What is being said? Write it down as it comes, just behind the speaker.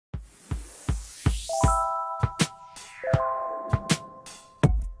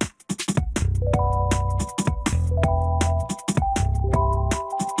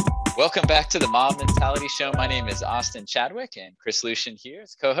Welcome back to the Mob Mentality Show. My name is Austin Chadwick and Chris Lucian here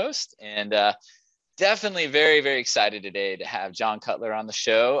as co-host. And definitely very, very excited today to have John Cutler on the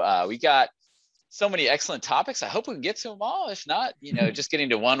show. We got so many excellent topics. I hope we can get to them all. If not, just getting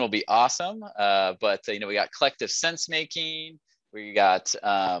to one will be awesome. But we got collective sense making. We got,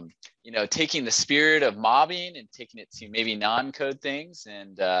 taking the spirit of mobbing and taking it to maybe non-code things,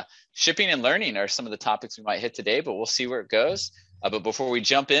 and shipping and learning are some of the topics we might hit today, but we'll see where it goes. But before we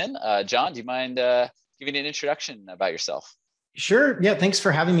jump in, John, do you mind giving an introduction about yourself? Sure. Yeah. Thanks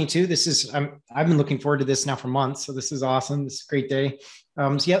for having me too. I've been looking forward to this now for months. So this is awesome. This is a great day.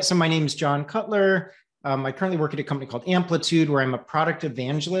 So my name is John Cutler. I currently work at a company called Amplitude, where I'm a product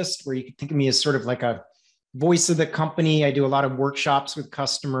evangelist, where you can think of me as sort of like a voice of the company. I do a lot of workshops with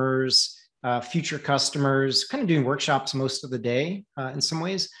customers, future customers, kind of doing workshops most of the day in some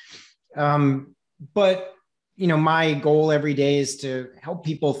ways. But my goal every day is to help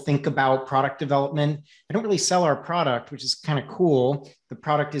people think about product development. I don't really sell our product, which is kind of cool. The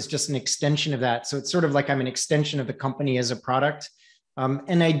product is just an extension of that. So it's sort of like I'm an extension of the company as a product.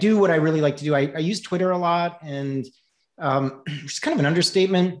 And I do what I really like to do. I use Twitter a lot, and it's kind of an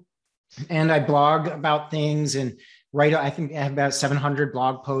understatement. And I blog about things and write. I think I have about 700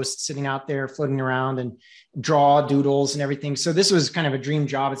 blog posts sitting out there floating around, and draw doodles and everything. So this was kind of a dream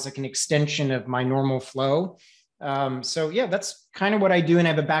job. It's like an extension of my normal flow. That's kind of what I do. And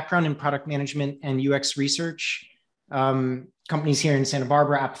I have a background in product management and UX research. Companies here in Santa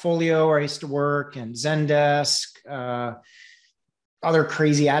Barbara, Appfolio, where I used to work, and Zendesk, other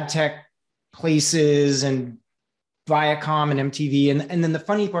crazy ad tech places, and Viacom and MTV. And then the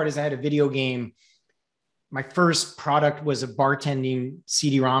funny part is I had a video game. My first product was a bartending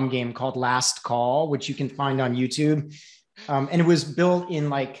CD-ROM game called Last Call, which you can find on YouTube. And it was built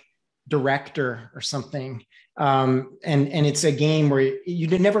in like Director or something. And it's a game where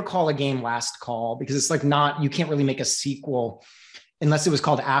you'd never call a game Last Call, because it's like you can't really make a sequel unless it was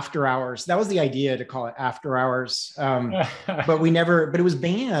called After Hours. That was the idea, to call it After Hours. But it was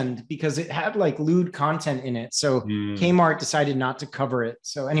banned because it had like lewd content in it. So Kmart decided not to cover it.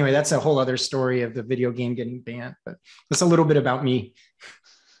 So anyway, that's a whole other story of the video game getting banned, but that's a little bit about me.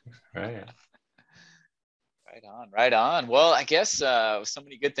 Right. Right on. Well, I guess so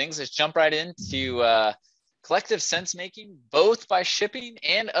many good things. Let's jump right into collective sense making, both by shipping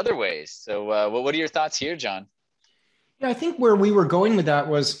and other ways. So what are your thoughts here, John? Yeah, I think where we were going with that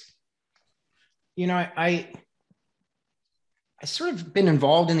was, I sort of been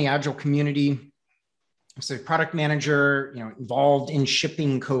involved in the Agile community. So product manager, involved in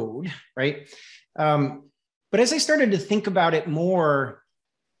shipping code, right? But as I started to think about it more,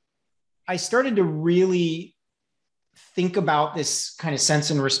 I started to really think about this kind of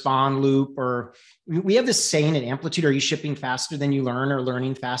sense and respond loop. Or we have this saying at Amplitude: are you shipping faster than you learn, or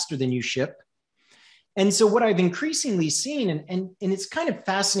learning faster than you ship? And so what I've increasingly seen, and it's kind of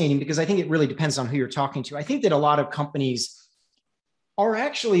fascinating, because I think it really depends on who you're talking to. I think that a lot of companies are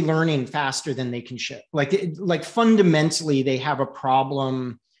actually learning faster than they can ship. Like fundamentally, they have a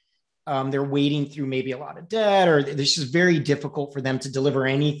problem. They're wading through maybe a lot of debt, or it's just very difficult for them to deliver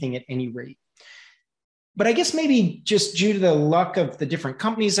anything at any rate. But I guess maybe just due to the luck of the different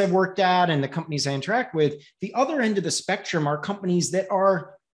companies I've worked at and the companies I interact with, the other end of the spectrum are companies that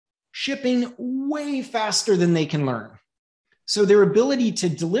are shipping way faster than they can learn. So their ability to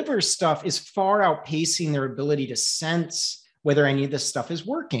deliver stuff is far outpacing their ability to sense whether any of this stuff is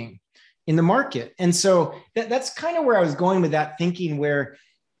working in the market. And so that's kind of where I was going with that thinking, where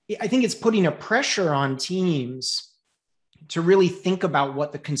I think it's putting a pressure on teams to really think about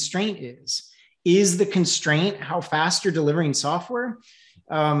what the constraint is. Is the constraint how fast you're delivering software?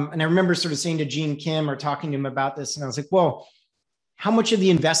 And I remember sort of saying to Gene Kim, or talking to him about this, and I was like, well, how much of the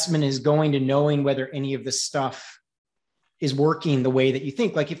investment is going to knowing whether any of this stuff is working the way that you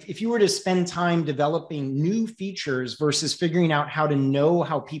think? Like if you were to spend time developing new features versus figuring out how to know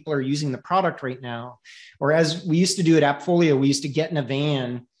how people are using the product right now, or as we used to do at Appfolio, we used to get in a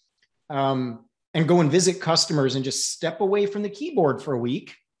van and go and visit customers and just step away from the keyboard for a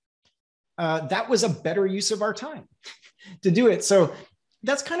week. That was a better use of our time to do it. So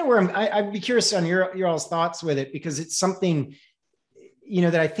that's kind of where I'd be curious on your all's thoughts with it, because it's something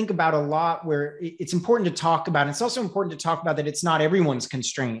that I think about a lot, where it's important to talk about. And it's also important to talk about that it's not everyone's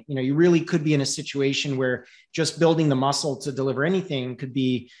constraint. You really could be in a situation where just building the muscle to deliver anything could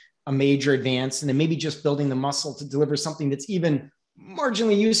be a major advance. And then maybe just building the muscle to deliver something that's even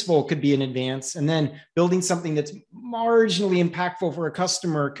marginally useful could be an advance. And then building something that's marginally impactful for a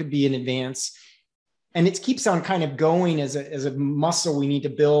customer could be an advance. And it keeps on kind of going as a muscle we need to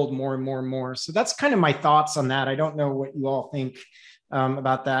build more and more and more. So that's kind of my thoughts on that. I don't know what you all think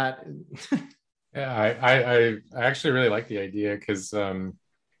about that. Yeah, I actually really like the idea because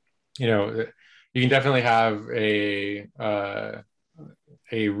you know, you can definitely have a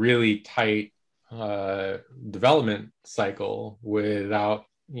really tight development cycle without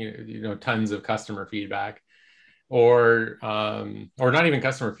tons of customer feedback, or not even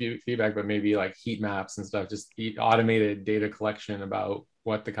customer feedback, but maybe like heat maps and stuff, just automated data collection about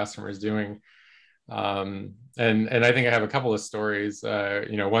what the customer is doing. And I think I have a couple of stories.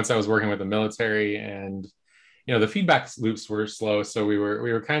 Once I was working with the military, and the feedback loops were slow, so we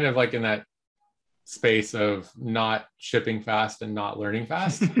were kind of like in that space of not shipping fast and not learning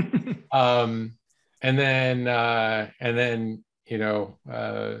fast. And then an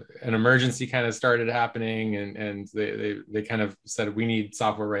emergency kind of started happening, and they kind of said, we need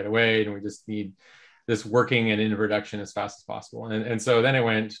software right away, and we just need this working and in production as fast as possible. And so then it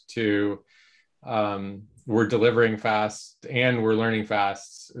went to we're delivering fast and we're learning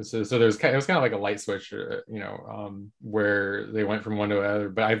fast. So it was kind of like a light switch, where they went from one to the other.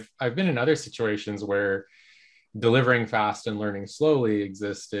 But I've been in other situations where delivering fast and learning slowly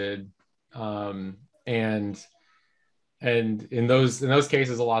existed, and in those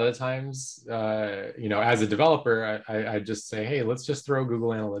cases, a lot of the times, as a developer, I just say, hey, let's just throw Google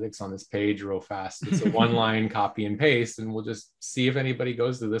Analytics on this page real fast. It's a one-line copy and paste, and we'll just see if anybody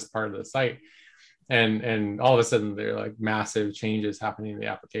goes to this part of the site. And all of a sudden, there are like massive changes happening in the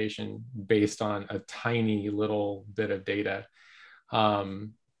application based on a tiny little bit of data.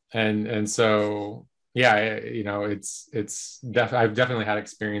 And so, yeah, I've definitely had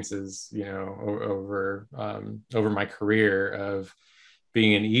experiences, over my career of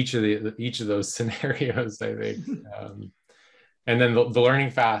being in each of those scenarios, I think. And then the learning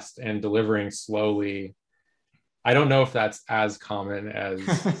fast and delivering slowly, I don't know if that's as common as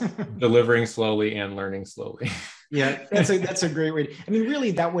delivering slowly and learning slowly. Yeah, that's a great way. I mean,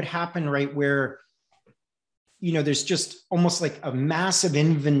 really, that would happen, right, where there's just almost like a massive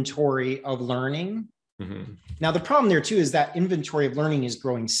inventory of learning. Mm-hmm. Now, the problem there too is that inventory of learning is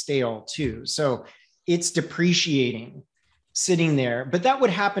growing stale too. So it's depreciating, sitting there. But that would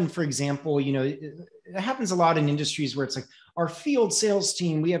happen, for example, it happens a lot in industries where it's like our field sales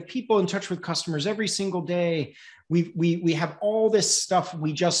team, we have people in touch with customers every single day. We have all this stuff.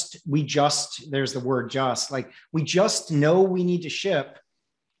 We just, there's the word just, like, we just know we need to ship,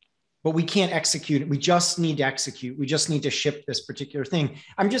 but we can't execute it. We just need to execute. We just need to ship this particular thing.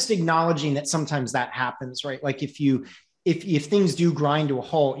 I'm just acknowledging that sometimes that happens, right? Like if things do grind to a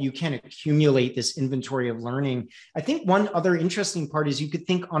halt, you can accumulate this inventory of learning. I think one other interesting part is you could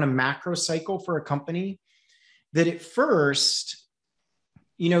think on a macro cycle for a company that at first,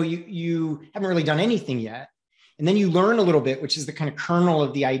 you haven't really done anything yet. And then you learn a little bit, which is the kind of kernel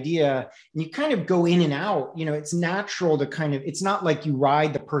of the idea. And you kind of go in and out. It's natural to it's not like you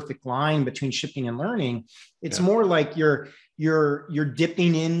ride the perfect line between shipping and learning. It's more like you're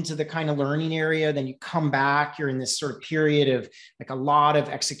dipping into the kind of learning area, then you come back, you're in this sort of period of like a lot of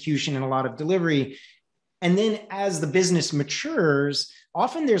execution and a lot of delivery. And then as the business matures,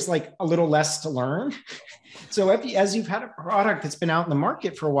 often there's like a little less to learn. So as you've had a product that's been out in the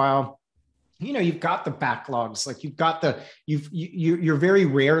market for a while, you've got the backlogs, like you're very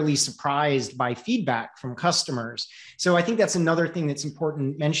rarely surprised by feedback from customers. So I think that's another thing that's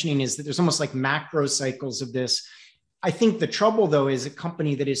important mentioning, is that there's almost like macro cycles of this. I think the trouble though is a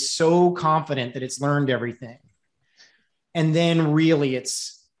company that is so confident that it's learned everything, and then really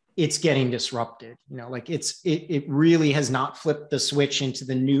it's getting disrupted. Like it really has not flipped the switch into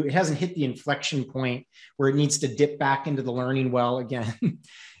the new. It hasn't hit the inflection point where it needs to dip back into the learning well again.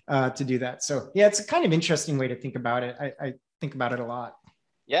 To do that. So yeah, it's a kind of interesting way to think about it. I think about it a lot.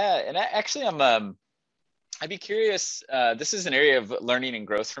 Yeah, and I'd be curious. This is an area of learning and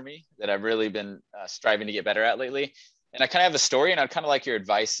growth for me that I've really been striving to get better at lately. And I kind of have a story, and I'd kind of like your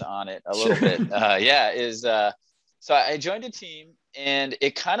advice on it a little bit. So I joined a team, and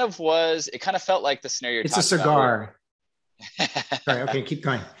it kind of felt like the scenario. It's a cigar. Sorry. Okay, keep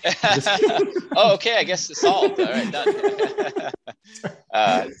going. Oh, okay. I guess it's solved. All right, done.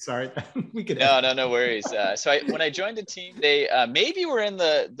 Sorry, we could. No worries. So when I joined the team, they maybe were in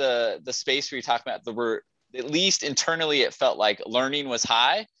the space where you're talking about. At least internally, it felt like learning was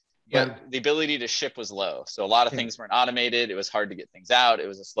high, but the ability to ship was low. So a lot of things weren't automated. It was hard to get things out. It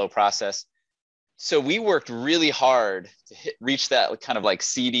was a slow process. So we worked really hard to reach that kind of like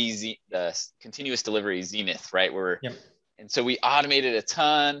CDZ, the continuous delivery zenith, right? And so we automated a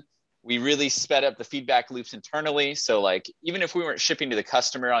ton. We really sped up the feedback loops internally. So like, even if we weren't shipping to the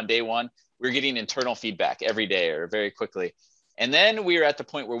customer on day one, we were getting internal feedback every day or very quickly. And then we were at the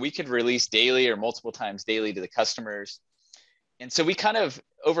point where we could release daily or multiple times daily to the customers. And so we kind of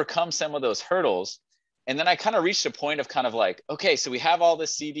overcome some of those hurdles. And then I kind of reached a point of kind of like, okay, so we have all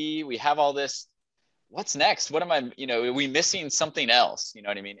this CD, we have all this, what's next? What am I, are we missing something else? You know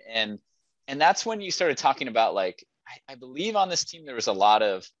what I mean? And that's when you started talking about like, I believe on this team, there was a lot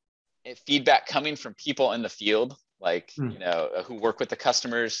of feedback coming from people in the field, like, who work with the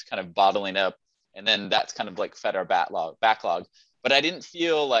customers, kind of bottling up. And then that's kind of like fed our backlog. But I didn't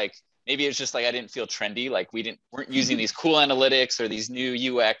feel like, maybe it's just like, I didn't feel trendy. Like we weren't using these cool analytics or these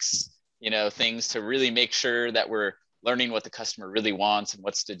new UX, things to really make sure that we're learning what the customer really wants and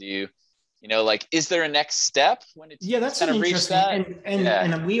what's to do. Like, is there a next step when it's that's kind of reached that?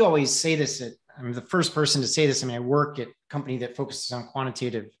 And we always say this I'm the first person to say this. I mean, I work at a company that focuses on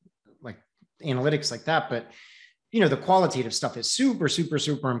quantitative, like analytics like that, but the qualitative stuff is super, super,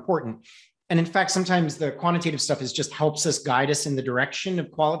 super important. And in fact, sometimes the quantitative stuff just helps us guide us in the direction of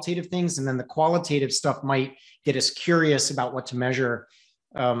qualitative things. And then the qualitative stuff might get us curious about what to measure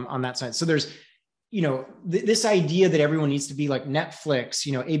on that side. So there's, this idea that everyone needs to be like Netflix,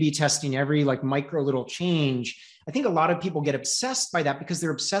 A/B testing every like micro little change. I think a lot of people get obsessed by that because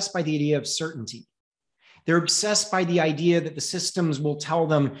they're obsessed by the idea of certainty. They're obsessed by the idea that the systems will tell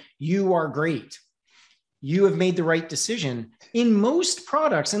them, you are great. You have made the right decision. In most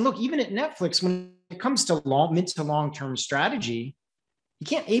products, and look, even at Netflix, when it comes to mid to long-term strategy, you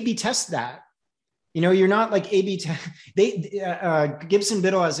can't A/B test that. You're not like A/B test. Gibson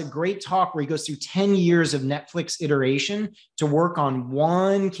Biddle has a great talk where he goes through 10 years of Netflix iteration to work on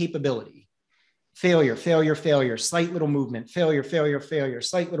one capability. Failure, failure, failure, slight little movement, failure, failure, failure,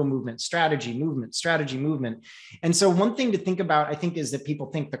 slight little movement, strategy, movement, strategy, movement. And so one thing to think about, I think, is that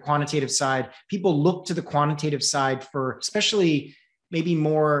people think the quantitative side, people look to the quantitative side for, especially maybe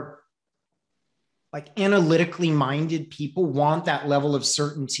more like analytically minded people want that level of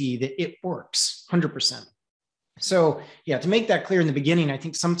certainty that it works 100%. So to make that clear in the beginning, I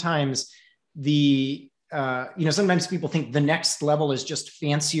think sometimes sometimes people think the next level is just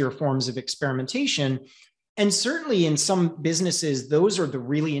fancier forms of experimentation. And certainly in some businesses, those are the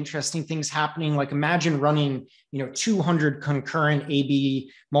really interesting things happening. Like imagine running, 200 concurrent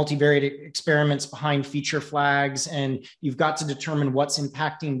A/B multivariate experiments behind feature flags, and you've got to determine what's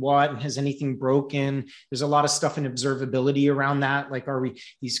impacting what and has anything broken. There's a lot of stuff in observability around that. Like, are we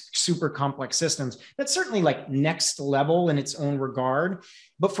these super complex systems? That's certainly like next level in its own regard.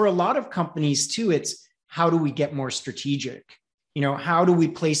 But for a lot of companies too, it's how do we get more strategic? How do we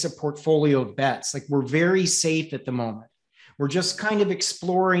place a portfolio of bets? Like we're very safe at the moment. We're just kind of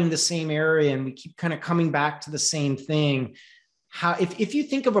exploring the same area and we keep kind of coming back to the same thing. If you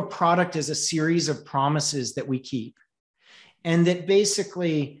think of a product as a series of promises that we keep, and that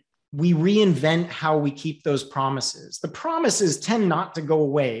basically we reinvent how we keep those promises. The promises tend not to go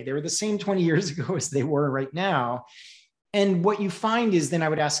away. They were the same 20 years ago as they were right now. And what you find is then I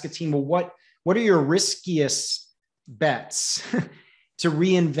would ask a team, well, what are your riskiest bets to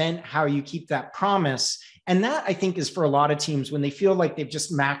reinvent how you keep that promise? And that, I think, is for a lot of teams when they feel like they've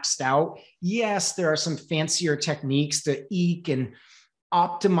just maxed out. Yes, there are some fancier techniques to eke and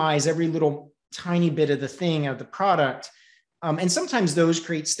optimize every little tiny bit of the thing of the product. And sometimes those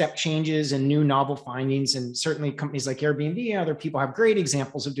create step changes and new novel findings. And certainly companies like Airbnb and other people have great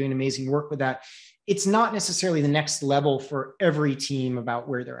examples of doing amazing work with that. It's not necessarily the next level for every team about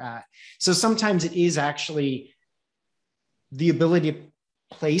where they're at. So sometimes it is actually the ability to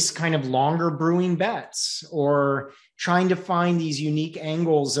place kind of longer brewing bets or trying to find these unique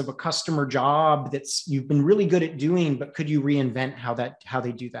angles of a customer job that's you've been really good at doing, but could you reinvent how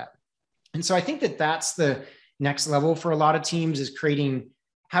they do that? And so I think that that's the next level for a lot of teams, is creating,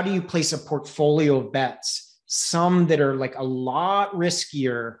 how do you place a portfolio of bets? Some that are like a lot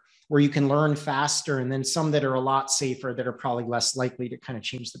riskier where you can learn faster, and then some that are a lot safer that are probably less likely to kind of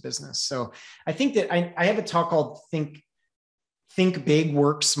change the business. So I think that I have a talk called Think Big,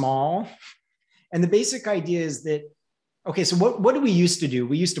 Work Small. And the basic idea is that, okay, so what do we used to do?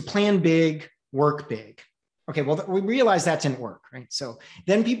 We used to plan big, work big. Okay, well, we realized that didn't work, right? So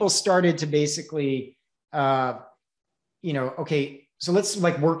then people started to basically, okay, so let's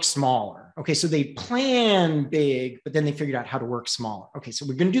like work smaller. Okay, so they plan big, but then they figured out how to work smaller. Okay, so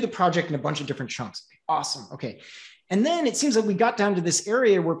we're going to do the project in a bunch of different chunks. Awesome. Okay, and then it seems like we got down to this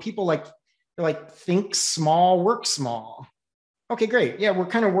area where people they're like think small, work small. Okay, great. Yeah, we're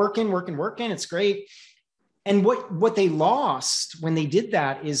kind of working. It's great. And what they lost when they did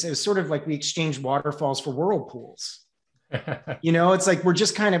that is it was sort of like we exchanged waterfalls for whirlpools. It's like we're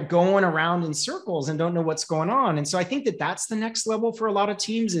just kind of going around in circles and don't know what's going on. And so I think that that's the next level for a lot of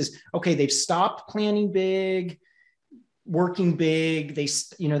teams is, okay, they've stopped planning big, working big. They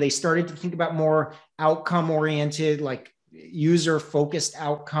started to think about more outcome oriented, like user focused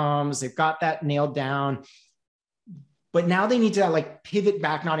outcomes. They've got that nailed down. But now they need to like pivot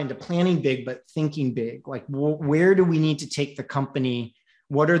back, not into planning big, but thinking big. Like, where do we need to take the company?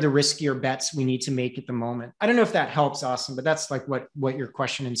 What are the riskier bets we need to make at the moment? I don't know if that helps, Austin, but that's like what your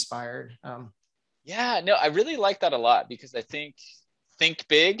question inspired. Yeah, no, I really like that a lot, because I think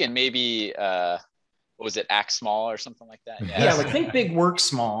big and maybe, what was it? Act small or something like that. Yeah, like think big, work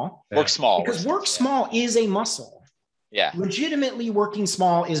small. Work small. Because work small is a muscle. Yeah. Legitimately working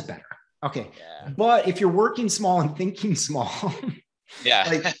small is better. Okay. Yeah. But if you're working small and thinking small, yeah,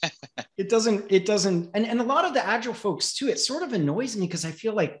 like it doesn't, and a lot of the agile folks too, it sort of annoys me because I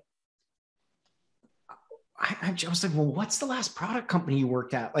feel like I was like, well, what's the last product company you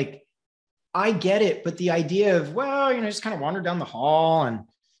worked at? Like, I get it, but the idea of, well, just kind of wander down the hall and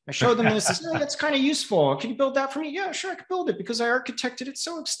I showed them this, oh, that's kind of useful. Can you build that for me? Yeah, sure, I could build it because I architected it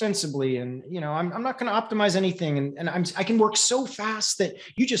so extensively. And, I'm not going to optimize anything. And I can work so fast that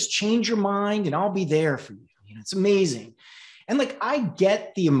you just change your mind and I'll be there for you. It's amazing. And like, I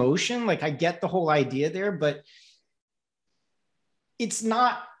get the emotion, like I get the whole idea there, but it's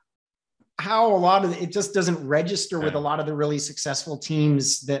not how a lot of it just doesn't register with a lot of the really successful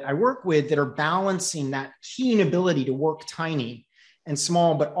teams that I work with that are balancing that keen ability to work tiny and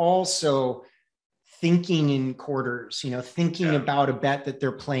small, but also thinking in quarters, thinking about a bet that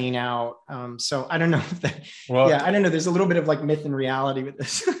they're playing out. So I don't know if that, I don't know. There's a little bit of like myth and reality with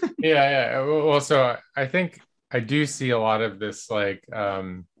this. Yeah. Well, so I think I do see a lot of this, like,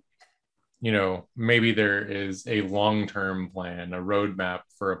 maybe there is a long-term plan, a roadmap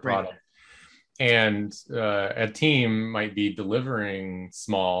for a product. Right. And a team might be delivering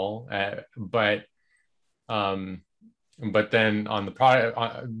small, but then on the product,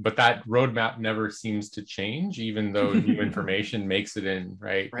 but that roadmap never seems to change, even though new information makes it in,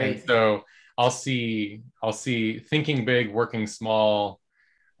 right? And so I'll see thinking big, working small,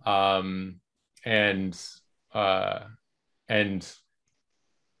 and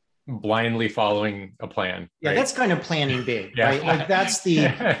blindly following a plan. Yeah, right? That's kind of planning big, right? Like that's the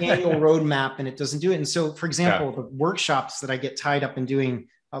annual roadmap and it doesn't do it. And so, for example, the workshops that I get tied up in doing,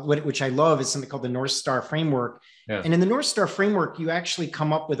 which I love, is something called the North Star framework. Yeah. And in the North Star framework, you actually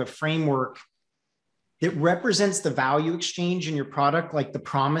come up with a framework that represents the value exchange in your product, like the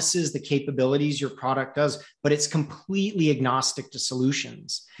promises, the capabilities your product does, but it's completely agnostic to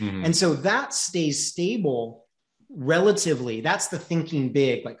solutions. Mm-hmm. And so that stays stable relatively. That's the thinking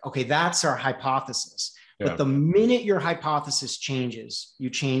big, like, okay, that's our hypothesis. Yeah. But the minute your hypothesis changes, you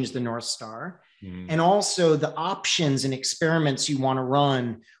change the North Star. Mm-hmm. And also the options and experiments you want to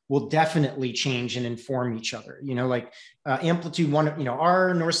run will definitely change and inform each other. Like Amplitude one,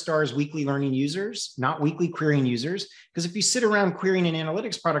 our North Star is weekly learning users, not weekly querying users. Because if you sit around querying an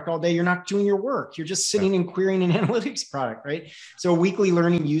analytics product all day, you're not doing your work. You're just sitting and querying an analytics product, right? So a weekly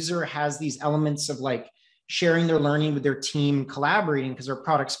learning user has these elements of like sharing their learning with their team and collaborating, because our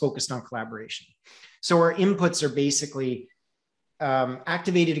product's focused on collaboration. So our inputs are basically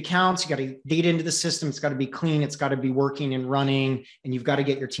activated accounts. You got to data into the system. It's got to be clean. It's got to be working and running, and you've got to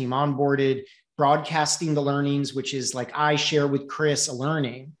get your team onboarded. Broadcasting the learnings, which is like I share with Chris a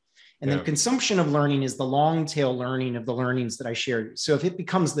learning, and then consumption of learning is the long tail learning of the learnings that I shared. So if it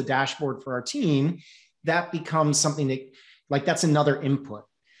becomes the dashboard for our team, that becomes something that like that's another input.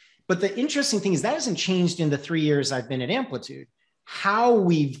 But the interesting thing is that hasn't changed in the 3 years I've been at Amplitude. How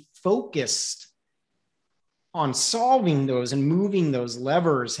we've focused on solving those and moving those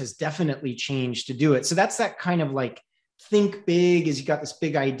levers has definitely changed to do it. So that's that kind of like think big, is you got this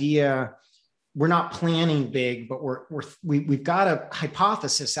big idea. We're not planning big, but we've got a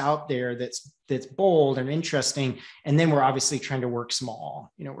hypothesis out there that's bold and interesting. And then we're obviously trying to work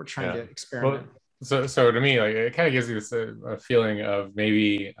small. We're trying to experiment. Well, so to me, like it kind of gives you this a feeling of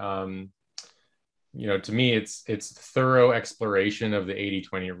maybe, to me, it's thorough exploration of the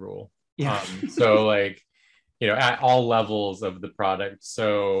 80-20 rule. Yeah. So like, at all levels of the product.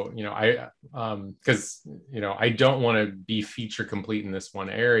 So, because, I don't want to be feature complete in this one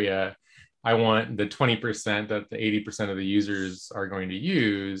area. I want the 20% that the 80% of the users are going to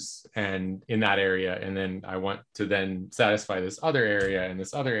use and in that area. And then I want to then satisfy this other area and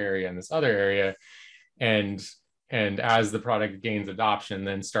this other area and this other area. And as the product gains adoption,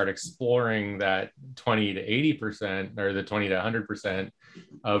 then start exploring that 20 to 80% or the 20 to 100%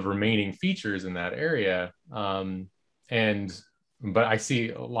 of remaining features in that area. But I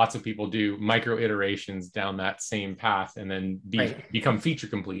see lots of people do micro iterations down that same path and then become feature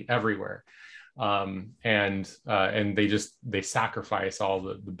complete everywhere. And they sacrifice all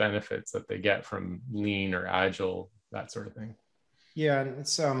the benefits that they get from lean or agile, that sort of thing. Yeah.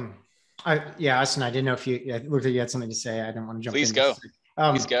 It's, Austin, I didn't know if I looked like you had something to say. I didn't want to jump in. Please go.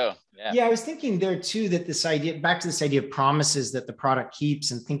 Please go. Yeah, I was thinking there too, that back to this idea of promises that the product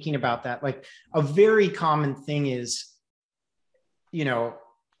keeps, and thinking about that, like a very common thing is,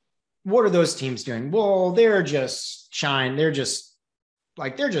 what are those teams doing? Well, they're just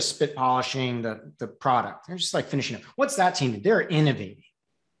spit polishing the product. They're just like finishing it. What's that team doing? They're innovating.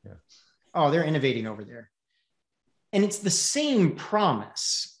 Yeah. Oh, they're innovating over there. And it's the same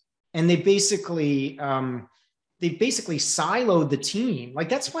promise. And they basically siloed the team. Like,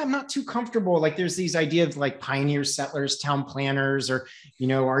 that's why I'm not too comfortable. Like, there's these idea of like pioneers, settlers, town planners, or,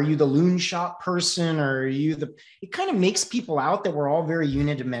 are you the loon shop person, or are you it kind of makes people out that we're all very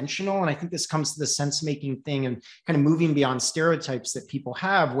unidimensional. And I think this comes to the sense making thing and kind of moving beyond stereotypes that people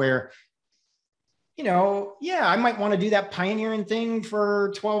have, where, I might want to do that pioneering thing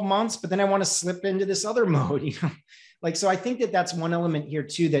for 12 months, but then I want to slip into this other mode, Like, so I think that that's one element here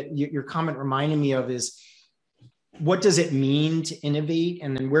too, that your comment reminded me of, is what does it mean to innovate?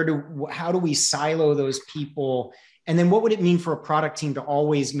 And then how do we silo those people? And then what would it mean for a product team to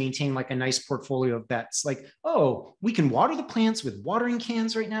always maintain like a nice portfolio of bets? Like, oh, we can water the plants with watering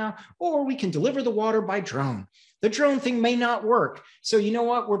cans right now, or we can deliver the water by drone. The drone thing may not work. So you know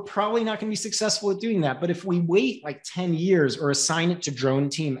what? We're probably not going to be successful at doing that. But if we wait like 10 years or assign it to drone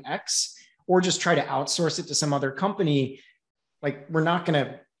team X, or just try to outsource it to some other company, like we're not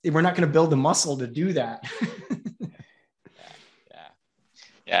going to build the muscle to do that.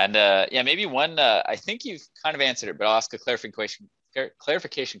 And maybe one, I think you've kind of answered it, but I'll ask a clarification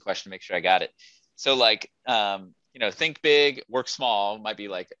question to make sure I got it. So like, think big, work small might be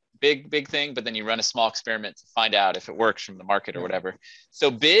like big thing, but then you run a small experiment to find out if it works from the market or whatever.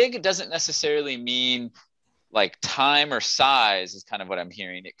 So big doesn't necessarily mean like time or size is kind of what I'm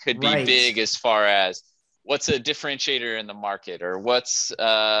hearing. It could be big as far as what's a differentiator in the market, or what's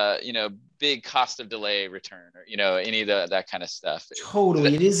big cost of delay return, or any of that kind of stuff.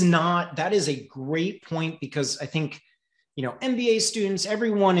 Totally. It is not. That is a great point, because I think MBA students,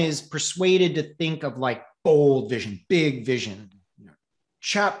 everyone is persuaded to think of like bold vision, big vision,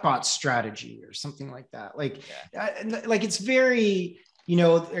 chatbot strategy or something like that. Like it's very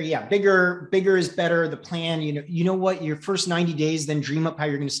bigger is better. The plan, what, your first 90 days, then dream up how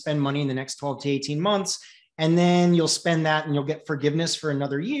you're going to spend money in the next 12 to 18 months. And then you'll spend that and you'll get forgiveness for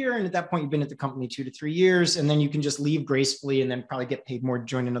another year. And at that point, you've been at the company 2 to 3 years, and then you can just leave gracefully and then probably get paid more to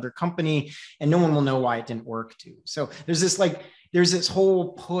join another company. And no one will know why it didn't work too. So there's this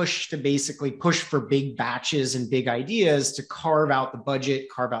whole push to basically push for big batches and big ideas to carve out the budget,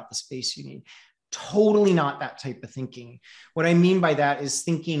 carve out the space you need. Totally not that type of thinking. What I mean by that is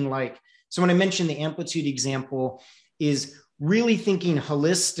thinking like, so when I mentioned the amplitude example, is really thinking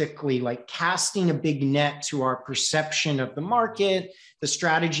holistically, like casting a big net to our perception of the market, the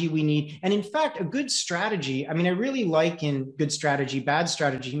strategy we need. And in fact, a good strategy, I really like in Good Strategy, Bad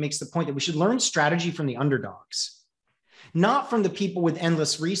Strategy, he makes the point that we should learn strategy from the underdogs, not from the people with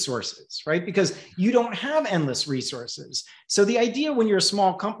endless resources, right? Because you don't have endless resources. So the idea when you're a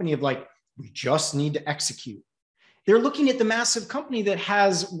small company of like, we just need to execute. They're looking at the massive company that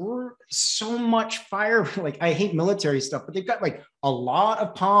has so much fire. Like, I hate military stuff, but they've got like a lot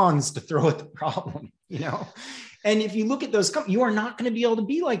of pawns to throw at the problem, And if you look at those companies, you are not going to be able to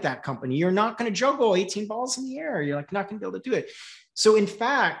be like that company. You're not going to juggle 18 balls in the air. You're like not going to be able to do it. So in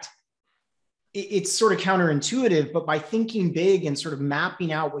fact, it's sort of counterintuitive, but by thinking big and sort of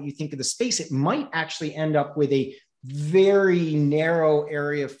mapping out what you think of the space, it might actually end up with a very narrow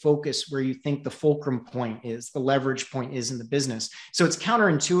area of focus where you think the fulcrum point is, the leverage point is in the business. So it's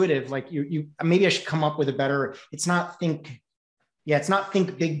counterintuitive. Like you maybe I should come up with a better, it's not think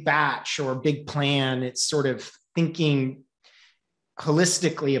big batch or big plan. It's sort of thinking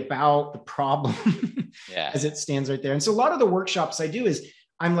holistically about the problem as it stands right there. And so a lot of the workshops I do is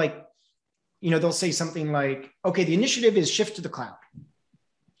I'm like, they'll say something like, okay, the initiative is shift to the cloud.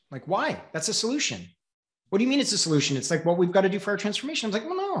 Like, why? That's a solution. What do you mean it's a solution? It's like what we've got to do for our transformation. I was like,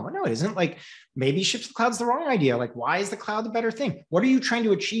 well, no, it isn't. Like maybe shift to the cloud is the wrong idea. Like, why is the cloud the better thing? What are you trying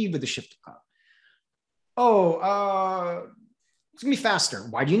to achieve with the shift to cloud? It's gonna be faster.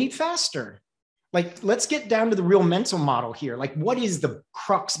 Why do you need faster? Like, let's get down to the real mental model here. Like, what is the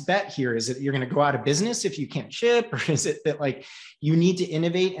crux bet here? Is it you're going to go out of business if you can't ship, or is it that like you need to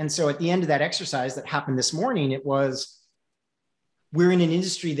innovate? And so at the end of that exercise that happened this morning, it was, we're in an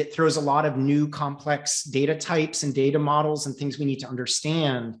industry that throws a lot of new complex data types and data models and things we need to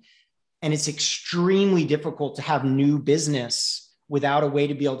understand. And it's extremely difficult to have new business without a way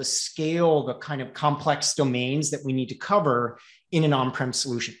to be able to scale the kind of complex domains that we need to cover in an on-prem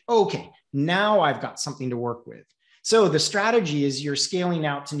solution. Okay, now I've got something to work with. So the strategy is you're scaling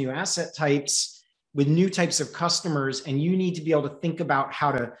out to new asset types with new types of customers, and you need to be able to think about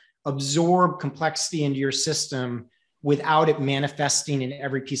how to absorb complexity into your system without it manifesting in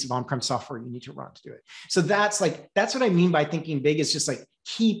every piece of on-prem software you need to run to do it. So that's what I mean by thinking big, is just like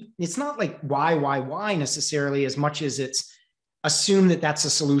it's not like why necessarily, as much as it's assume that that's a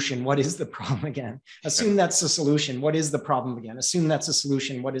solution. What is the problem again? Assume that's the solution. What is the problem again? Assume that's a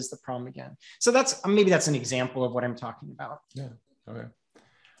solution. What is the problem again? So maybe that's an example of what I'm talking about. Yeah. Okay.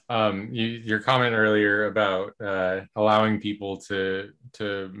 Your comment earlier about allowing people to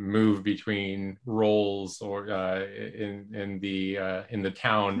move between roles or in the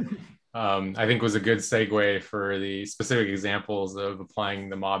town, I think was a good segue for the specific examples of applying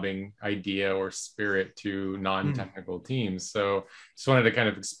the mobbing idea or spirit to non-technical teams. So just wanted to kind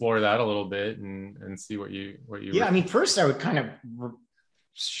of explore that a little bit and see what you. Yeah, I mean, first I would kind of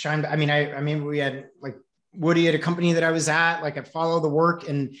shine. I mean, we had like Woody at a company that I was at, like I follow the work,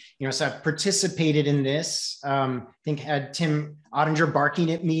 and, so I've participated in this. I think had Tim Ottinger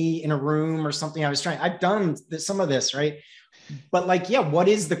barking at me in a room or something. I've done some of this, right? But like, yeah, what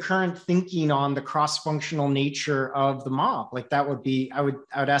is the current thinking on the cross-functional nature of the mob? Like that would be, I would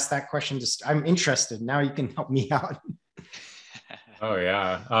ask that question. I'm interested. Now you can help me out. Oh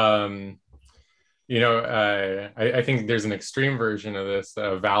yeah. I think there's an extreme version of this.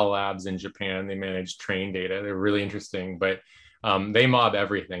 Val Labs in Japan, they manage train data. They're really interesting, but they mob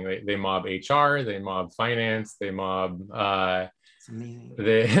everything. They mob HR, they mob finance, they mob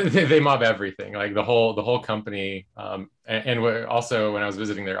they mob everything, like the whole company. And also when I was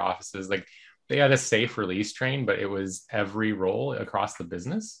visiting their offices, like they had a safe release train, but it was every role across the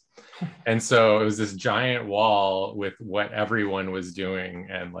business. And so it was this giant wall with what everyone was doing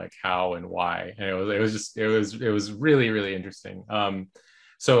and like how and why. And it was really, really interesting.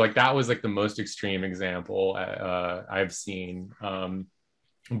 So like that was like the most extreme example I've seen.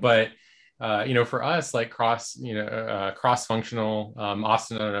 But for us, like cross-functional,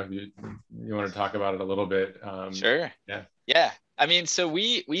 Austin, I don't know if you want to talk about it a little bit. Sure. Yeah. I mean, so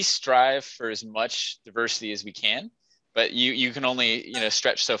we strive for as much diversity as we can, but you can only,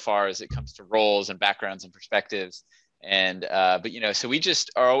 stretch so far as it comes to roles and backgrounds and perspectives. And, so we just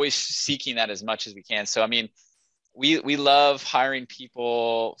are always seeking that as much as we can. So, I mean, we love hiring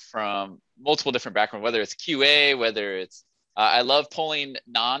people from multiple different backgrounds, whether it's QA, whether it's, I love pulling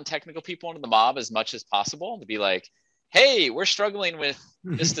non-technical people into the mob as much as possible to be like, hey, we're struggling with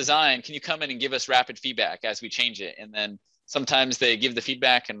this design. Can you come in and give us rapid feedback as we change it? And then sometimes they give the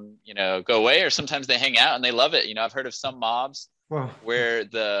feedback and, go away, or sometimes they hang out and they love it. I've heard of some mobs where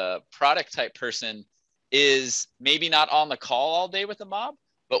the product type person is maybe not on the call all day with the mob,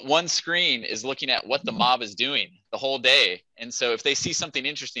 but one screen is looking at what the mob is doing the whole day. And so if they see something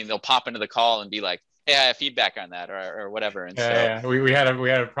interesting, they'll pop into the call and be like, hey, I have feedback on that or whatever. And we had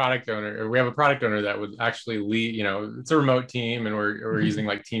a product owner. We have a product owner that would actually lead, it's a remote team and we're using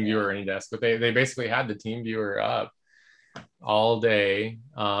like TeamViewer or AnyDesk, but they basically had the TeamViewer up all day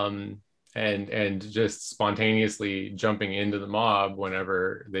and just spontaneously jumping into the mob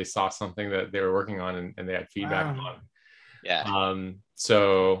whenever they saw something that they were working on and they had feedback on. Yeah.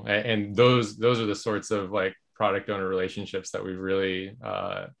 So and those are the sorts of like product owner relationships that we've really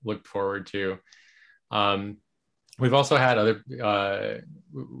looked forward to. We've also had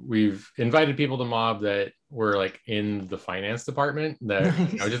we've invited people to mob that were like in the finance department that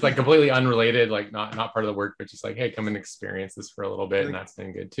just like completely unrelated, like not part of the work, but just like, hey, come and experience this for a little bit. And that's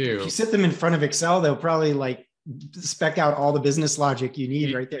been good too. If you sit them in front of Excel, they'll probably like spec out all the business logic you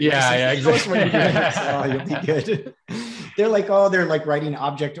need right there. Yeah, exactly. What you're doing in Excel, you'll be good. They're like writing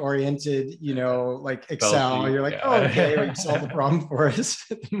object oriented, like Excel. You're like, okay, well, you solved the problem for us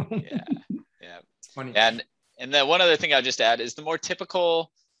at the moment. Yeah. It's funny. And then one other thing I'll just add is the more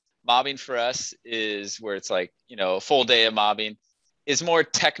typical mobbing for us is where it's like, a full day of mobbing is more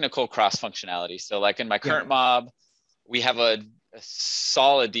technical cross functionality. So like in my current mob, we have a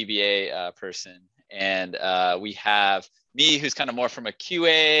solid DBA person, and we have me who's kind of more from a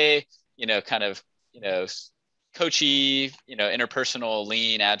QA, coachy, interpersonal,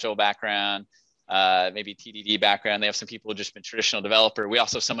 lean, agile background, maybe TDD background. They have some people who just been traditional developer. We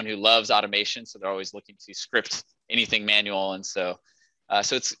also have someone who loves automation, so they're always looking to script anything manual. And so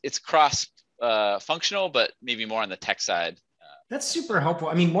it's cross functional, but maybe more on the tech side. That's super helpful.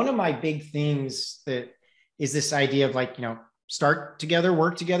 I mean, one of my big things that is this idea of like, start together,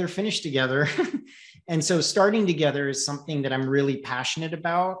 work together, finish together. And so starting together is something that I'm really passionate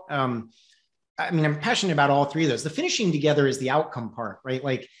about. I'm passionate about all three of those. The finishing together is the outcome part, right?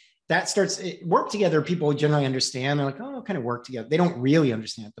 Like that starts work together. People generally understand. They're like, oh, kind of work together. They don't really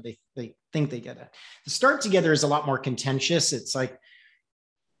understand, but they think they get it. The start together is a lot more contentious. It's like,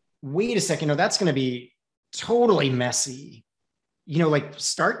 wait a second, no, that's going to be totally messy. Like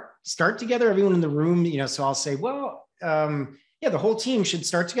start together, everyone in the room, so I'll say, well, yeah, the whole team should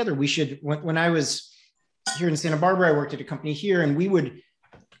start together. We should, when I was here in Santa Barbara, I worked at a company here, and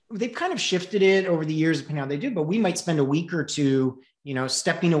they've kind of shifted it over the years, depending on how they do, but we might spend a week or two,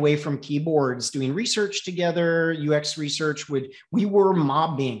 stepping away from keyboards, doing research together, UX research. We were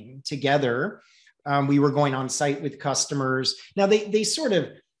mobbing together. We were going on site with customers. Now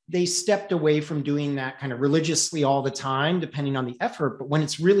they stepped away from doing that kind of religiously all the time, depending on the effort. But when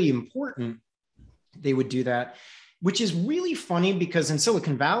it's really important, they would do that, which is really funny because in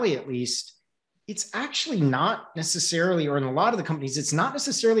Silicon Valley, at least, it's actually not necessarily, or in a lot of the companies, it's not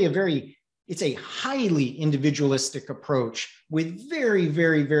necessarily it's a highly individualistic approach with very,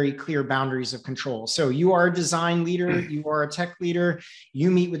 very, very clear boundaries of control. So you are a design leader, you are a tech leader,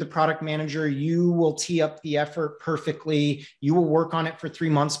 you meet with the product manager, you will tee up the effort perfectly, you will work on it for 3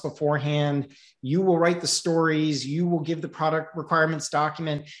 months beforehand, you will write the stories, you will give the product requirements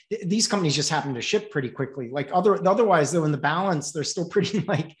document. These companies just happen to ship pretty quickly. Otherwise, though, in the balance, they're still pretty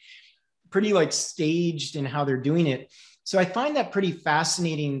staged in how they're doing it. So I find that pretty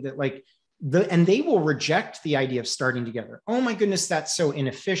fascinating that and they will reject the idea of starting together. Oh my goodness, that's so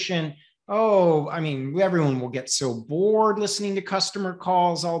inefficient. Oh, I mean, everyone will get so bored listening to customer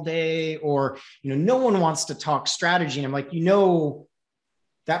calls all day, or, no one wants to talk strategy. And I'm like,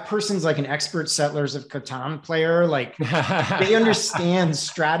 that person's like an expert Settlers of Catan player. Like they understand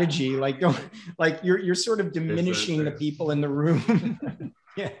strategy. You're sort of diminishing the people in the room.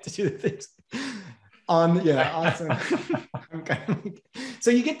 Yeah, to do the things. Awesome. So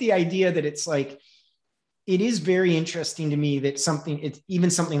you get the idea that it's like, it is very interesting to me that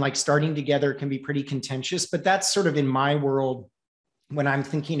even something like starting together can be pretty contentious, but that's sort of in my world when I'm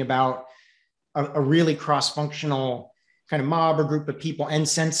thinking about a really cross-functional kind of mob or group of people and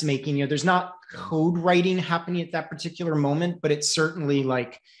sense making. There's not code writing happening at that particular moment, but it's certainly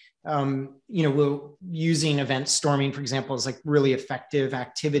like, using event storming, for example, is like really effective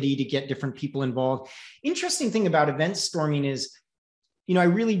activity to get different people involved. Interesting thing about event storming is, I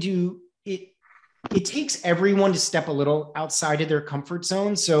really do, it takes everyone to step a little outside of their comfort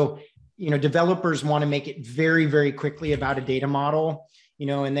zone. So, developers want to make it very, very quickly about a data model,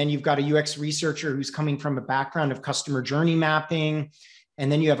 and then you've got a UX researcher who's coming from a background of customer journey mapping.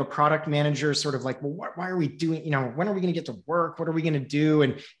 And then you have a product manager sort of like, well, why are we doing, when are we going to get to work? What are we going to do?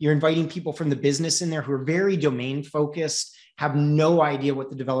 And you're inviting people from the business in there who are very domain focused, have no idea what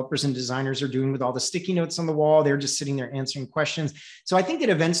the developers and designers are doing with all the sticky notes on the wall. They're just sitting there answering questions. So I think that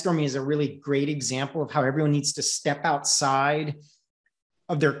event storming is a really great example of how everyone needs to step outside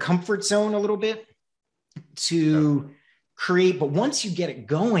of their comfort zone a little bit to create. But once you get it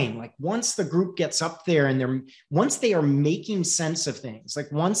going, like once the group gets up there and once they are making sense of things,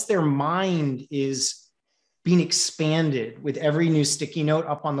 like once their mind is being expanded with every new sticky note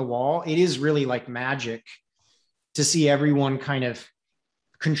up on the wall, it is really like magic to see everyone kind of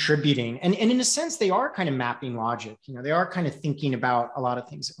contributing. And in a sense, they are kind of mapping logic. They are kind of thinking about a lot of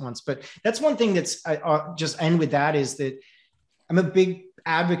things at once. But that's one thing I'll just end with, that is that I'm a big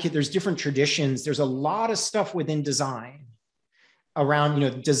advocate. There's different traditions. There's a lot of stuff within design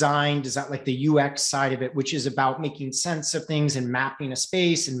around, design, like the UX side of it, which is about making sense of things and mapping a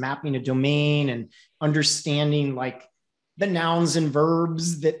space and mapping a domain and understanding like the nouns and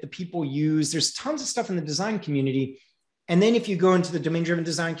verbs that the people use. There's tons of stuff in the design community. And then if you go into the domain-driven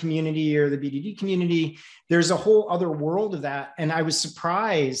design community or the BDD community, there's a whole other world of that. And I was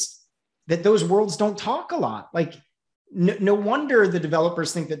surprised that those worlds don't talk a lot. Like, no wonder the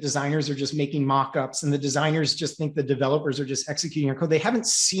developers think that designers are just making mock-ups and the designers just think the developers are just executing our code. They haven't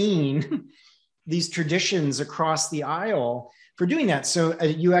seen these traditions across the aisle for doing that. So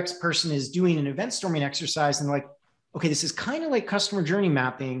a UX person is doing an event storming exercise and like, okay, this is kind of like customer journey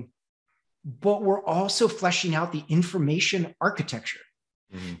mapping, but we're also fleshing out the information architecture.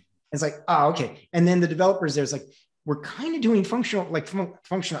 Mm-hmm. It's like, okay. And then the developers, there's like, we're kind of doing functional,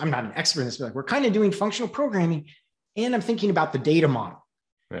 I'm not an expert in this, but like, we're kind of doing functional programming. And I'm thinking about the data model.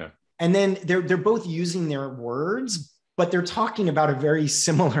 Yeah. And then they're both using their words, but they're talking about a very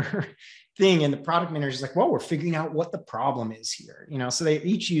similar thing. And the product manager is like, well, we're figuring out what the problem is here. So they're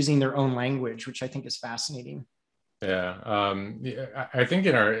each using their own language, which I think is fascinating. Yeah. I think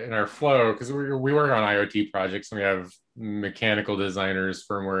in our flow, because we work on IoT projects, and we have mechanical designers,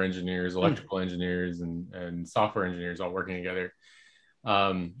 firmware engineers, electrical engineers, and software engineers all working together.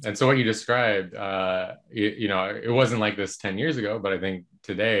 And so what you described, it wasn't like this 10 years ago, but I think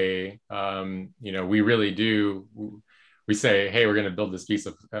today, we really do. We say, hey, we're going to build this piece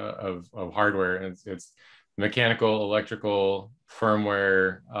of hardware, and it's mechanical, electrical,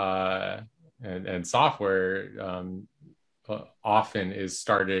 firmware, and software. Often is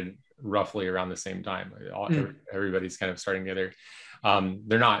started roughly around the same time. Everybody's kind of starting together.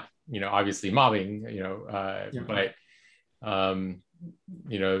 They're not, obviously mobbing, but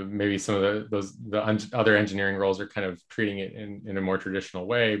maybe some of the other engineering roles are kind of treating it in a more traditional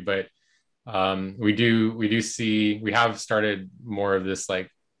way. But we have started more of this like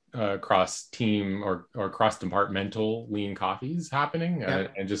cross team or cross departmental lean coffees happening,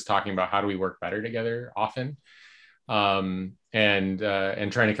 and just talking about how do we work better together often. And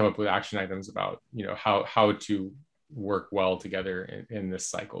trying to come up with action items about, how to work well together in this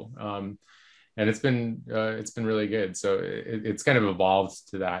cycle. And it's been really good. So it's kind of evolved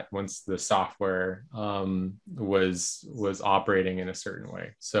to that once the software was operating in a certain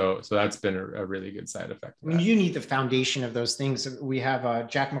way. So that's been a really good side effect. I mean, you need the foundation of those things. We have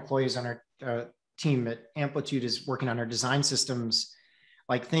Jack McCloy is on our team at Amplitude, is working on our design systems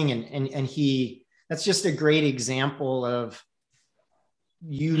like thing, and he, that's just a great example of,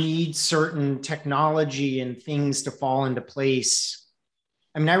 you need certain technology and things to fall into place.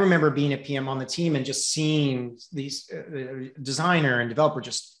 I mean, I remember being a PM on the team and just seeing these designer and developer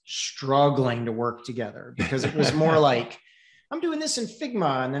just struggling to work together, because it was more like, I'm doing this in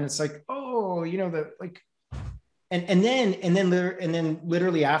Figma, and then it's like, oh, and then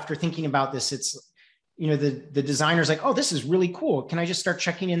literally after thinking about this, it's, the designer's like, oh, this is really cool. Can I just start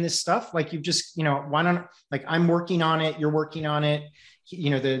checking in this stuff? Like, you've just, why not? Like, I'm working on it, you're working on it.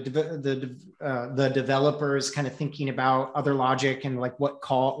 The developer is kind of thinking about other logic and like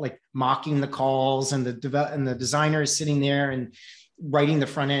mocking the calls, and the designer is sitting there and writing the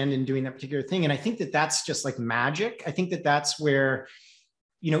front end and doing that particular thing. And I think that that's just like magic. I think that that's where,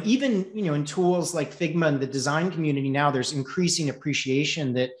 even, in tools like Figma and the design community now, there's increasing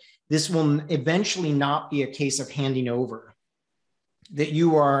appreciation that this will eventually not be a case of handing over, that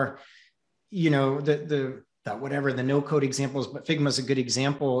you are, the no code examples, but Figma is a good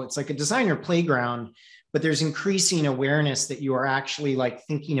example. It's like a designer playground, but there's increasing awareness that you are actually like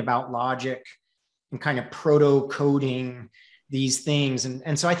thinking about logic and kind of proto coding these things.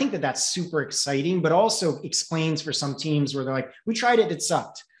 And so I think that that's super exciting, but also explains for some teams where they're like, we tried it, it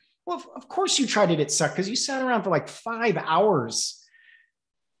sucked. Well, of course you tried it, it sucked, because you sat around for like 5 hours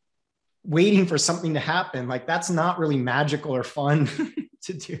waiting for something to happen. Like, that's not really magical or fun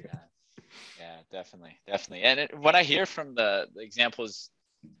to do. Definitely. And what I hear from the examples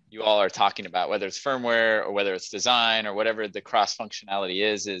you all are talking about, whether it's firmware or whether it's design or whatever the cross functionality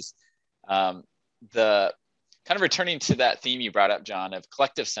is the kind of returning to that theme you brought up, John, of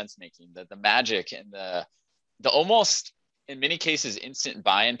collective sense making, the magic and the almost, in many cases, instant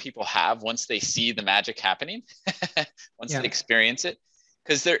buy-in people have once they see the magic happening, once they experience it.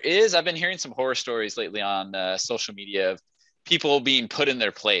 Because I've been hearing some horror stories lately on social media of people being put in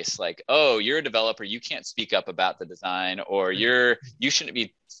their place, like, oh, you're a developer, you can't speak up about the design, or you shouldn't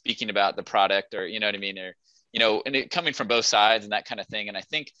be speaking about the product, or, you know what I mean? Or, and it coming from both sides and that kind of thing. And I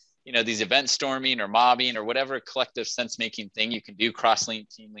think, these event storming or mobbing or whatever collective sense making thing you can do, cross-lean,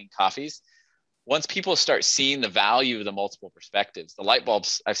 team lean coffees, once people start seeing the value of the multiple perspectives, the light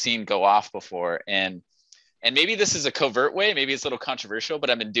bulbs I've seen go off before. And maybe this is a covert way, maybe it's a little controversial, but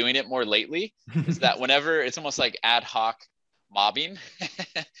I've been doing it more lately, is that whenever it's almost like ad hoc mobbing,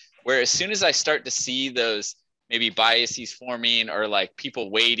 where as soon as I start to see those maybe biases forming, or like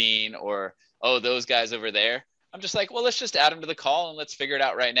people waiting, or, oh, those guys over there, I'm just like, well, let's just add them to the call and let's figure it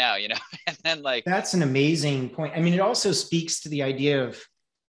out right now, and then like, that's an amazing point. I mean, it also speaks to the idea of,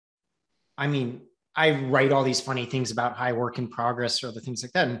 I write all these funny things about high work in progress or other things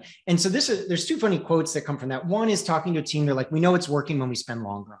like that. And so there's 2 funny quotes that come from that. One is talking to a team. They're like, we know it's working when we spend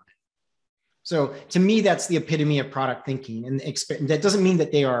longer on it. So to me, that's the epitome of product thinking. And that doesn't mean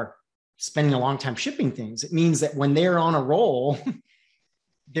that they are spending a long time shipping things. It means that when they're on a roll,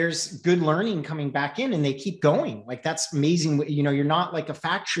 there's good learning coming back in, and they keep going. Like, that's amazing. You're not like a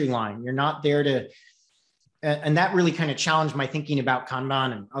factory line. You're not there to, and that really kind of challenged my thinking about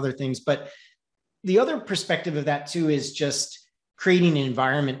Kanban and other things. But the other perspective of that too is just creating an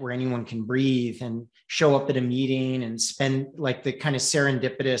environment where anyone can breathe and show up at a meeting and spend like the kind of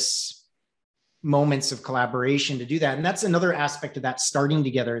serendipitous moments of collaboration to do that. And that's another aspect of that starting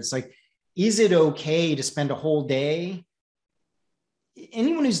together. It's like, is it okay to spend a whole day?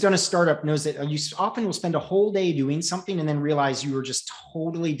 Anyone who's done a startup knows that you often will spend a whole day doing something and then realize you were just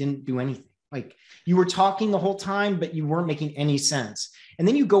totally didn't do anything. Like, you were talking the whole time, but you weren't making any sense. And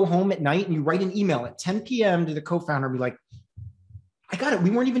then you go home at night and you write an email at 10 p.m. to the co-founder and be like, I got it. We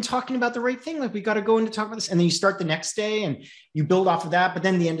weren't even talking about the right thing. Like, we got to go in to talk about this. And then you start the next day and you build off of that. But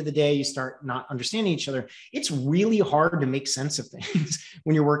then at the end of the day, you start not understanding each other. It's really hard to make sense of things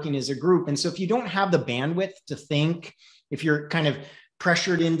when you're working as a group. And so if you don't have the bandwidth to think, if you're kind of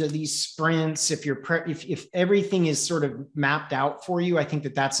pressured into these sprints, if everything is sort of mapped out for you, I think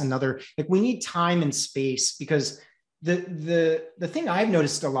that's another, like, we need time and space, because the thing I've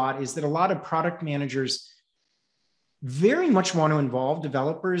noticed a lot is that a lot of product managers very much want to involve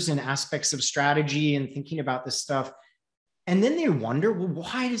developers in aspects of strategy and thinking about this stuff. And then they wonder, well,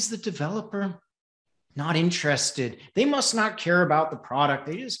 why is the developer not interested? They must not care about the product.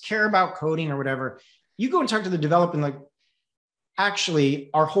 They just care about coding or whatever. You go and talk to the developer and like,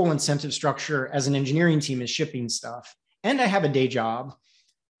 actually, our whole incentive structure as an engineering team is shipping stuff. And I have a day job.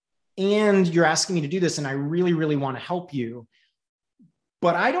 And you're asking me to do this. And I really, really want to help you.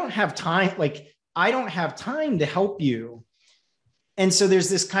 But I don't have time. I don't have time to help you. And so there's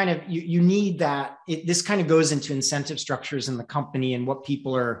this kind of, you need that. This kind of goes into incentive structures in the company and what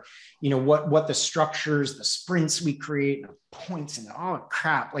people are, what the structures, the sprints we create, the points and all that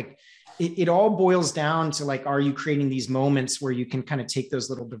crap. Like it all boils down to like, are you creating these moments where you can kind of take those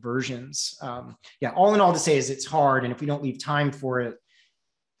little diversions? All in all to say is it's hard. And if we don't leave time for it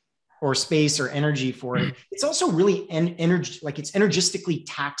or space or energy for it, it's also really it's energistically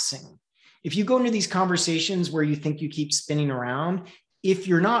taxing. If you go into these conversations where you think you keep spinning around, if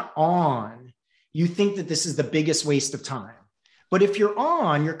you're not on, you think that this is the biggest waste of time. But if you're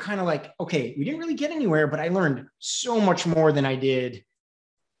on, you're kind of like, okay, we didn't really get anywhere, but I learned so much more than I did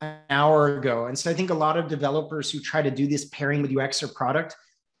an hour ago. And so I think a lot of developers who try to do this pairing with UX or product,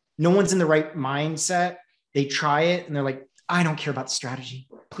 no one's in the right mindset. They try it and they're like, I don't care about the strategy.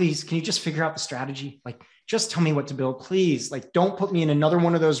 Please, can you just figure out the strategy? Like, just tell me what to build, please. Like, don't put me in another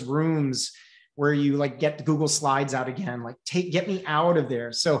one of those rooms where you like get the Google Slides out again. Like, get me out of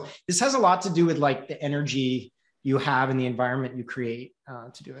there. So this has a lot to do with like the energy you have in the environment you create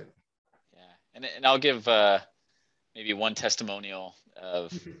to do it. Yeah, and I'll give maybe one testimonial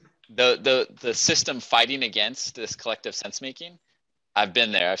of the system fighting against this collective sense making. I've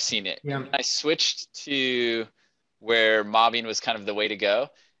been there. I've seen it. Yeah. I switched to where mobbing was kind of the way to go,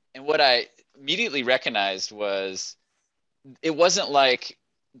 and what I immediately recognized was it wasn't like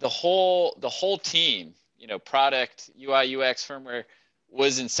the whole team, product, UI, UX, firmware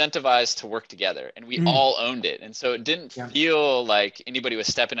was incentivized to work together, and we all owned it. And so it didn't feel like anybody was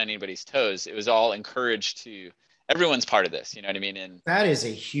stepping on anybody's toes. It was all encouraged to, everyone's part of this, you know what I mean? And that is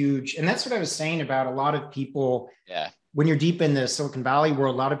and that's what I was saying about a lot of people. Yeah. When you're deep in the Silicon Valley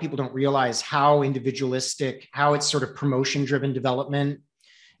world, a lot of people don't realize how individualistic, how it's sort of promotion-driven development.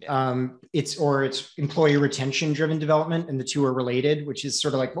 Yeah. It's employee retention driven development, and the two are related, which is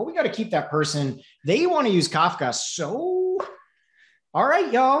sort of like, well, we got to keep that person. They want to use Kafka. So, all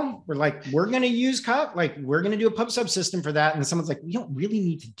right, y'all, we're going to use Kafka. Like, we're going to do a pub sub system for that. And someone's like, we don't really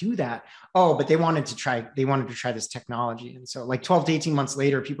need to do that. Oh, but they wanted to try this technology. And so like 12 to 18 months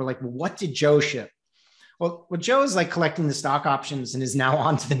later, people are like, well, what did Joe ship? Well, Joe is like collecting the stock options and is now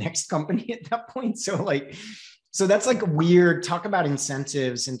on to the next company at that point. So that's like weird. Talk about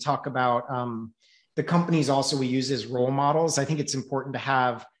incentives and talk about the companies also we use as role models. I think it's important to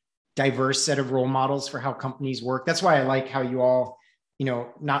have diverse set of role models for how companies work. That's why I like how you all,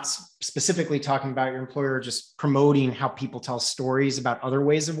 not specifically talking about your employer, just promoting how people tell stories about other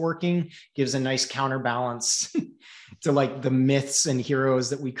ways of working gives a nice counterbalance to like the myths and heroes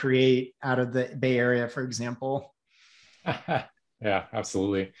that we create out of the Bay Area, for example. Yeah,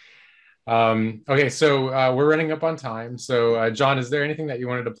 absolutely. Okay, so we're running up on time. So John, is there anything that you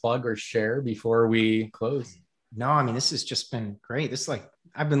wanted to plug or share before we close? No, I mean, this has just been great. This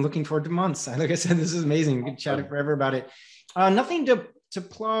I've been looking forward to months. Like I said, this is amazing. We could chat forever about it. Nothing to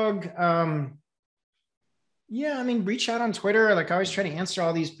plug. Yeah, I mean, reach out on Twitter. Like I always try to answer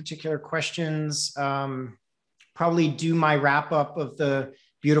all these particular questions. Probably do my wrap up of the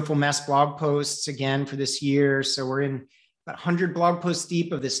Beautiful Mess blog posts again for this year. So we're in about 100 blog posts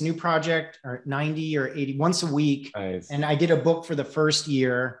deep of this new project, or 90 or 80 once a week. Nice. And I did a book for the first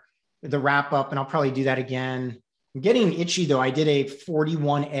year, the wrap up, and I'll probably do that again. I'm getting itchy though. I did a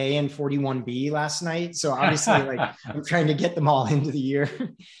 41A and 41B last night. So obviously like I'm trying to get them all into the year.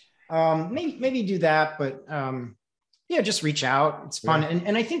 Maybe do that, but yeah, just reach out. It's fun. Yeah.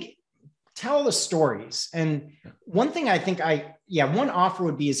 And I think tell the stories. And one thing I think one offer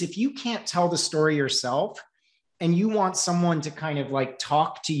would be is if you can't tell the story yourself and you want someone to kind of like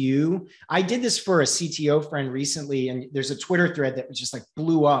talk to you. I did this for a CTO friend recently, and there's a Twitter thread that just like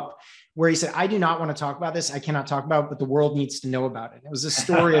blew up where he said, I do not want to talk about this. I cannot talk about it, but the world needs to know about it. It was a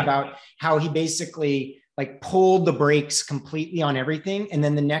story about how he basically like pulled the brakes completely on everything. And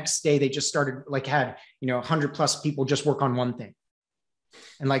then the next day they just started like had, 100+ people just work on one thing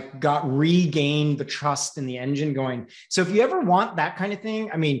and like regained the trust in the engine going. So if you ever want that kind of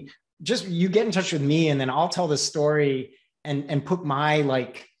thing, I mean, just you get in touch with me and then I'll tell the story and put my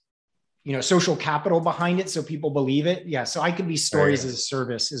like, social capital behind it so people believe it. Yeah. So I could be stories as a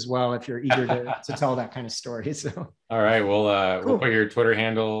service as well if you're eager to tell that kind of story. So all right. Well, cool. We'll put your Twitter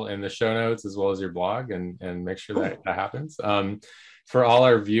handle in the show notes as well as your blog and make sure cool. that happens. For all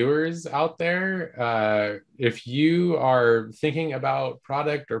our viewers out there, if you are thinking about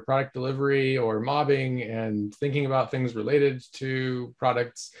product or product delivery or mobbing and thinking about things related to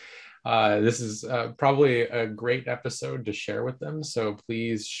products, this is probably a great episode to share with them. So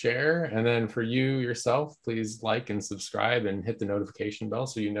please share. And then for you yourself, please like and subscribe and hit the notification bell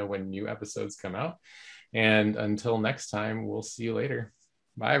so you know when new episodes come out. And until next time, we'll see you later.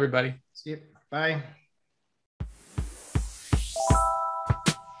 Bye, everybody. See you. Bye.